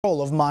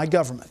of my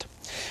government.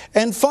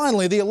 And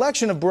finally, the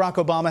election of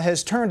Barack Obama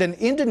has turned an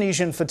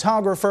Indonesian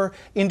photographer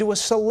into a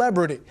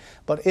celebrity.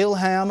 But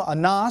Ilham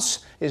Anas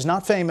is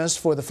not famous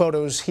for the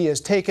photos he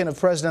has taken of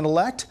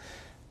President-elect.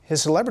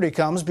 His celebrity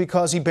comes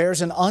because he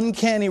bears an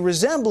uncanny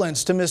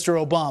resemblance to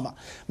Mr. Obama.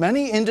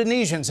 Many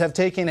Indonesians have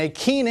taken a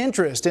keen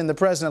interest in the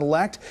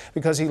president-elect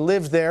because he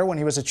lived there when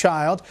he was a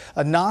child.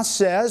 Anas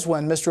says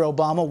when Mr.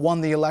 Obama won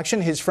the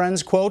election, his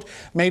friends, quote,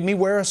 made me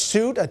wear a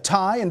suit, a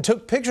tie, and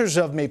took pictures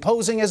of me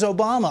posing as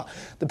Obama.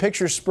 The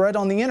pictures spread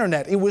on the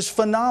internet. It was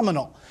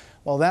phenomenal.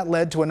 Well, that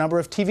led to a number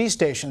of TV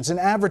stations and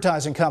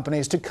advertising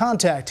companies to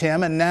contact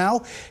him, and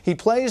now he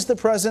plays the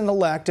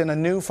president-elect in a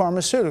new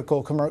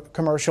pharmaceutical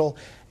commercial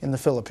in the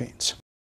Philippines.